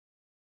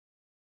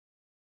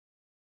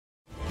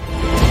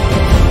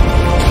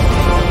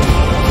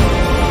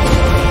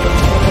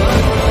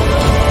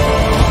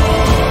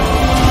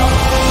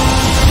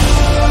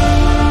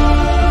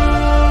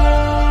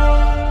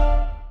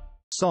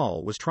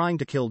Saul was trying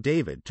to kill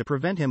David to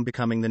prevent him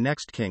becoming the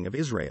next king of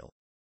Israel.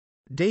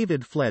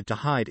 David fled to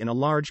hide in a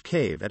large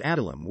cave at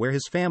Adullam, where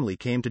his family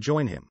came to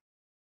join him.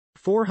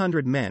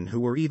 400 men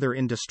who were either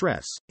in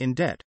distress, in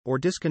debt, or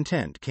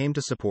discontent came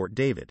to support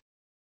David.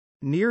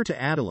 Near to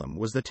Adullam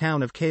was the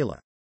town of Keilah.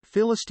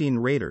 Philistine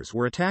raiders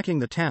were attacking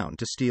the town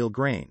to steal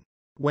grain.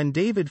 When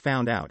David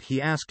found out, he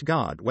asked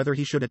God whether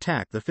he should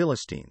attack the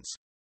Philistines.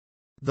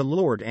 The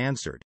Lord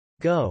answered,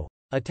 "Go,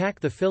 attack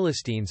the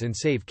Philistines and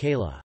save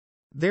Keilah."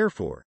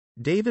 Therefore,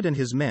 David and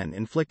his men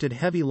inflicted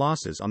heavy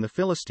losses on the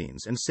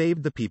Philistines and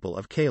saved the people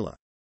of Keilah.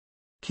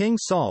 King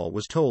Saul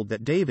was told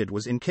that David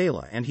was in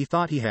Keilah and he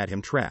thought he had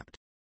him trapped.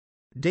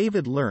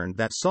 David learned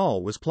that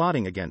Saul was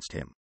plotting against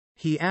him.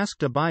 He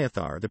asked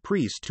Abiathar the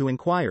priest to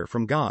inquire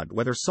from God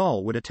whether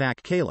Saul would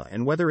attack Keilah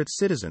and whether its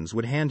citizens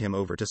would hand him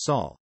over to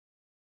Saul.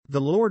 The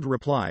Lord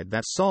replied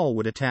that Saul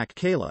would attack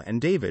Keilah and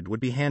David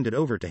would be handed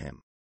over to him.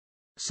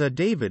 So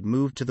David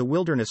moved to the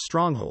wilderness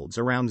strongholds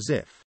around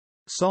Ziph.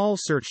 Saul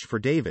searched for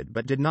David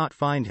but did not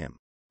find him.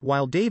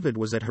 While David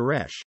was at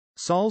Horesh,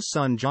 Saul's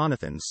son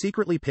Jonathan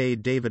secretly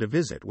paid David a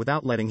visit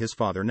without letting his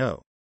father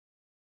know.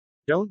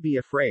 "Don't be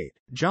afraid,"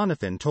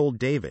 Jonathan told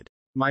David.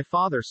 "My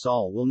father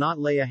Saul will not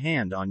lay a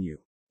hand on you.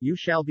 You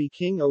shall be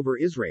king over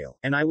Israel,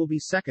 and I will be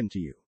second to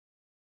you."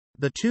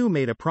 The two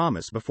made a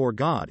promise before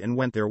God and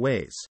went their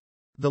ways.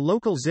 The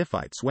local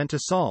Ziphites went to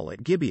Saul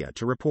at Gibeah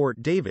to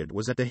report David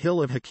was at the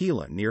hill of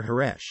Hakilah near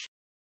Horesh.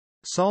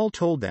 Saul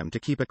told them to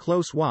keep a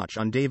close watch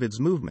on David's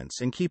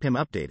movements and keep him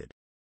updated.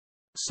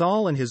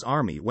 Saul and his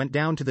army went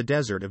down to the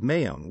desert of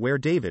Maon where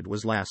David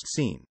was last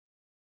seen.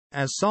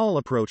 As Saul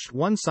approached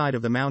one side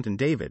of the mountain,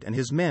 David and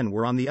his men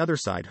were on the other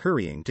side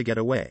hurrying to get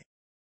away.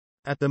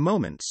 At the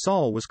moment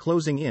Saul was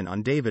closing in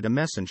on David, a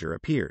messenger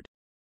appeared.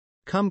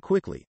 "Come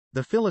quickly,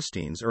 the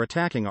Philistines are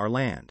attacking our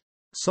land."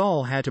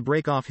 Saul had to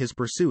break off his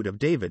pursuit of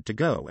David to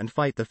go and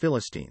fight the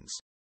Philistines.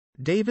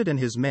 David and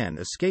his men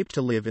escaped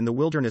to live in the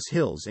wilderness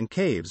hills and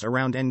caves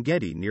around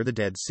En-Gedi near the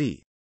Dead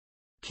Sea.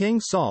 King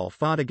Saul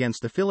fought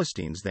against the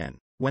Philistines then.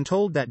 When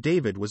told that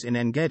David was in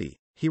En-Gedi,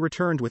 he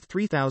returned with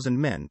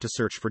 3,000 men to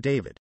search for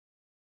David.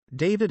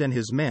 David and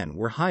his men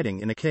were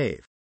hiding in a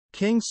cave.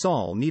 King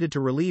Saul needed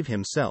to relieve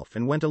himself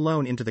and went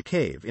alone into the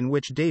cave in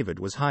which David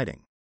was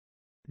hiding.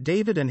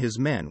 David and his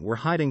men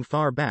were hiding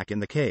far back in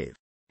the cave.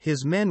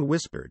 His men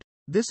whispered,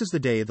 "This is the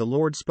day the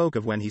Lord spoke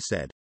of when he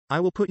said, 'I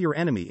will put your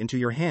enemy into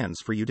your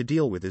hands for you to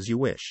deal with as you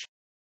wish.'"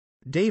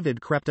 David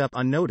crept up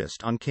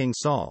unnoticed on King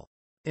Saul.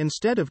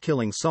 Instead of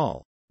killing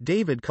Saul,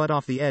 David cut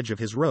off the edge of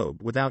his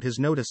robe without his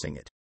noticing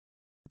it.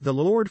 "The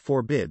Lord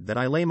forbid that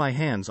I lay my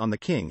hands on the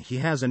king he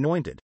has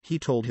anointed," he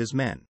told his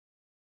men.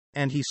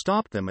 And he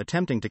stopped them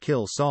attempting to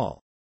kill Saul.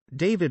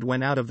 David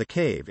went out of the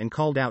cave and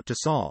called out to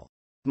Saul,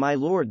 "My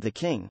lord the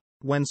king."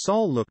 When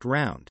Saul looked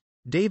round,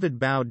 David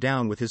bowed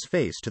down with his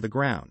face to the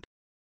ground.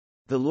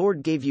 "The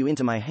Lord gave you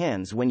into my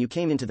hands when you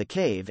came into the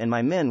cave and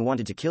my men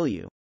wanted to kill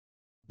you.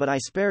 But I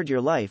spared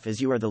your life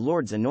as you are the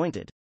Lord's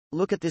anointed.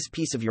 Look at this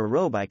piece of your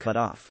robe I cut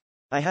off.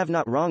 I have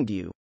not wronged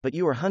you, but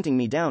you are hunting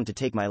me down to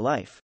take my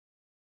life.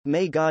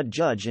 May God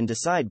judge and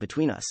decide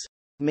between us.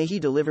 May he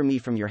deliver me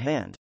from your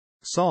hand."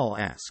 Saul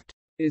asked,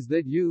 "Is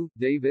that you,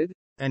 David?"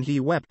 And he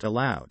wept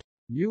aloud.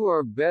 "You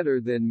are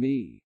better than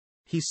me,"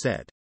 he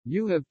said.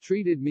 "You have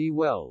treated me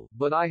well,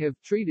 but I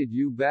have treated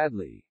you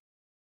badly.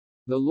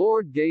 The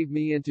Lord gave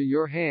me into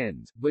your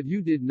hands, but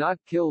you did not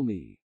kill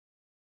me."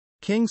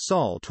 King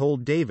Saul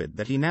told David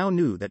that he now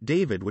knew that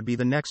David would be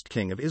the next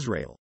king of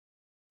Israel.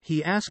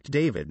 He asked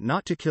David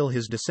not to kill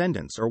his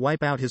descendants or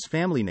wipe out his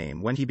family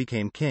name when he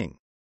became king.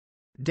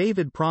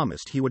 David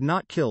promised he would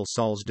not kill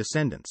Saul's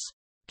descendants.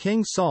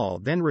 King Saul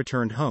then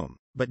returned home,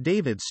 but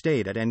David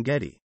stayed at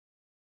En-Gedi.